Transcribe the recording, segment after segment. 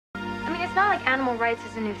it's not like animal rights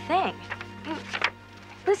is a new thing.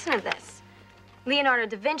 Listen to this. Leonardo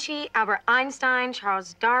da Vinci, Albert Einstein,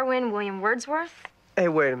 Charles Darwin, William Wordsworth. Hey,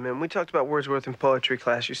 wait a minute. We talked about Wordsworth in poetry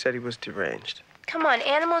class. You said he was deranged. Come on,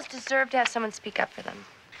 animals deserve to have someone speak up for them.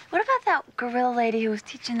 What about that gorilla lady who was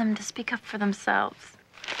teaching them to speak up for themselves?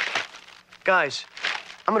 Guys,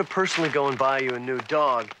 I'm gonna personally go and buy you a new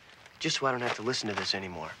dog, just so I don't have to listen to this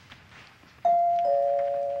anymore.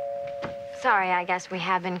 Sorry, I guess we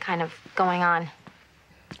have been kind of going on.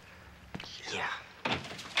 Yeah.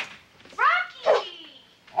 Rocky!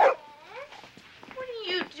 What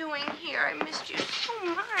are you doing here? I missed you so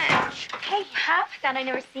much. Hey, Pop, thought I'd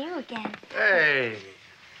never see you again. Hey,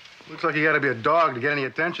 looks like you gotta be a dog to get any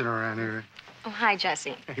attention around here. Oh, hi,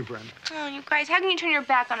 Jesse. Hey, Brenda. Oh, you guys, how can you turn your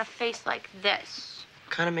back on a face like this?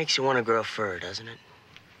 Kind of makes you want to grow fur, doesn't it?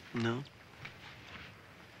 No?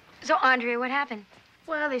 So, Andrea, what happened?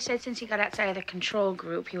 Well, they said since he got outside of the control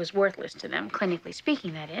group, he was worthless to them, clinically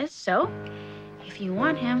speaking, that is. So, if you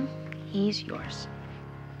want him, he's yours.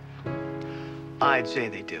 I'd say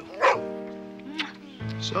they do.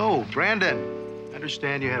 So, Brandon, I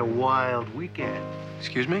understand you had a wild weekend.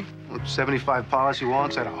 Excuse me? With 75 policy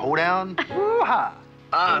wallets at a hoedown? Woo-ha!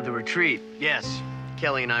 Ah, the retreat. Yes.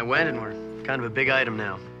 Kelly and I went, and we're kind of a big item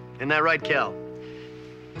now. Isn't that right, Kel?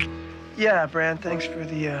 Yeah, Brand, thanks for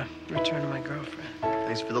the return of my girlfriend.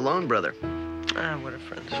 Thanks for the loan, brother. What are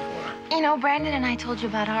friends for? You know, Brandon and I told you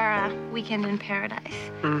about our weekend in paradise.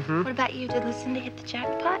 Mm-hmm. What about you? Did Lucinda hit the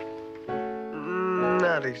jackpot?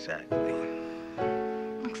 Not exactly.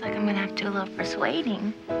 Looks like I'm gonna have to do a little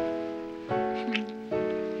persuading.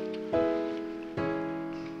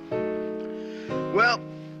 Well,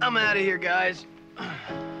 I'm out of here, guys.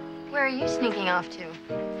 Where are you sneaking off to?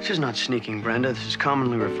 This is not sneaking, Brenda. This is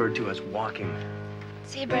commonly referred to as walking.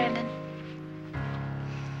 See you, Brandon.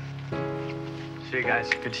 See you guys.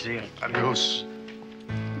 Good to see you. Adios.